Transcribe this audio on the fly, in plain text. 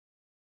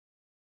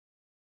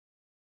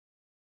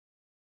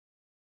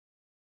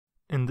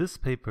In this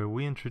paper,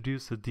 we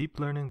introduce a deep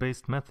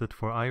learning-based method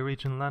for eye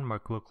region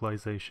landmark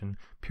localization,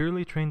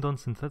 purely trained on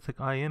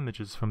synthetic eye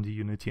images from the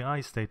Unity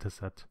Eyes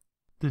dataset.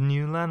 The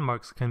new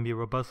landmarks can be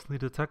robustly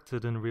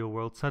detected in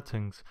real-world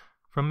settings,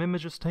 from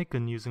images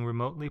taken using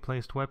remotely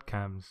placed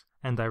webcams,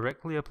 and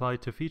directly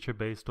applied to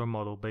feature-based or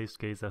model-based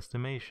gaze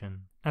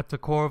estimation. At the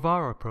core of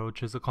our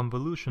approach is a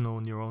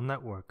convolutional neural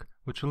network,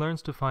 which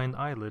learns to find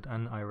eyelid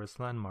and iris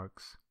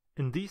landmarks.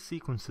 In these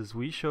sequences,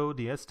 we show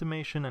the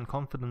estimation and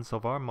confidence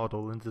of our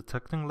model in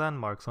detecting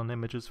landmarks on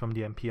images from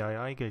the MPI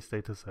eye gaze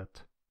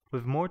dataset.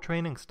 With more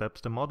training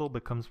steps, the model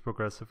becomes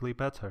progressively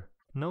better.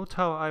 Note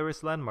how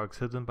iris landmarks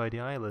hidden by the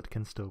eyelid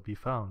can still be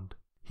found.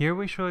 Here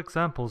we show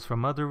examples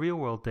from other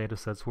real-world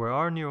datasets where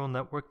our neural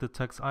network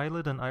detects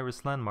eyelid and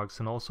iris landmarks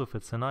and also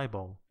fits an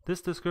eyeball.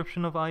 This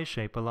description of eye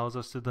shape allows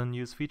us to then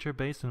use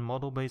feature-based and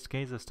model-based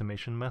gaze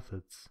estimation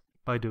methods.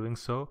 By doing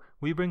so,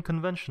 we bring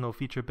conventional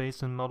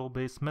feature-based and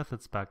model-based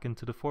methods back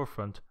into the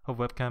forefront of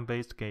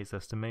webcam-based gaze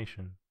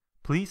estimation.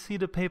 Please see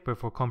the paper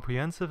for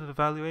comprehensive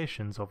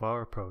evaluations of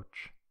our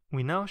approach.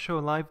 We now show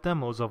live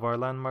demos of our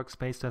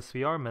landmarks-based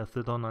SVR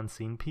method on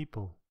unseen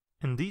people.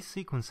 In these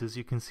sequences,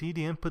 you can see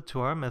the input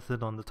to our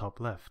method on the top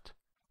left.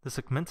 The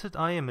segmented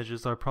eye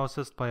images are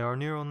processed by our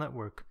neural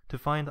network to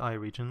find eye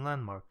region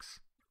landmarks.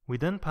 We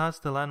then pass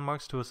the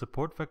landmarks to a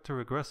support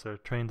vector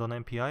regressor trained on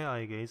MPI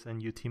eye gaze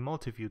and UT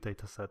multiview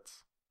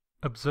datasets.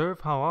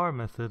 Observe how our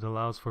method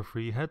allows for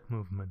free head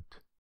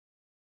movement.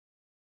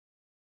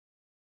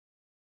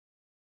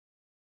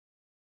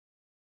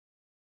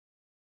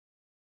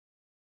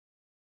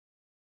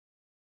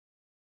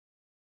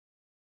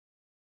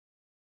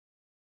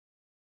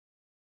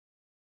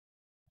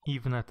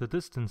 Even at the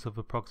distance of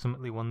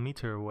approximately 1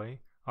 meter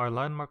away, our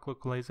landmark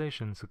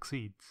localization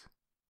succeeds.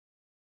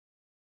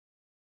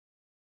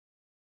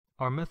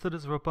 Our method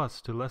is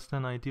robust to less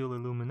than ideal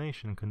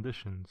illumination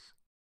conditions.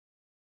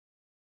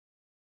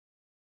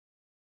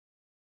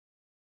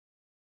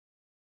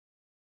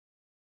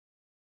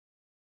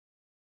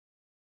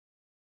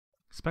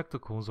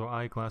 Spectacles or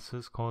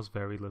eyeglasses cause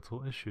very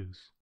little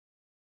issues.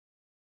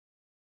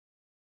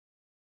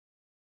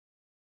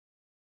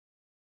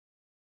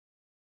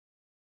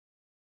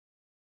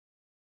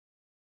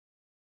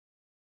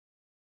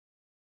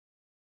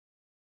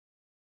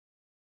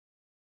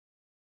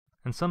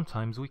 And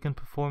sometimes we can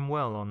perform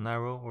well on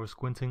narrow or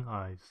squinting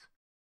eyes.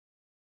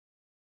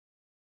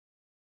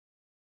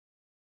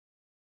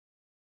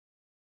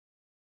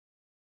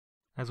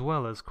 As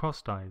well as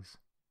crossed eyes.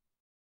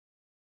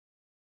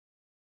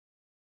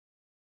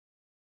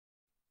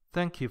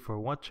 Thank you for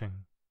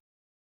watching.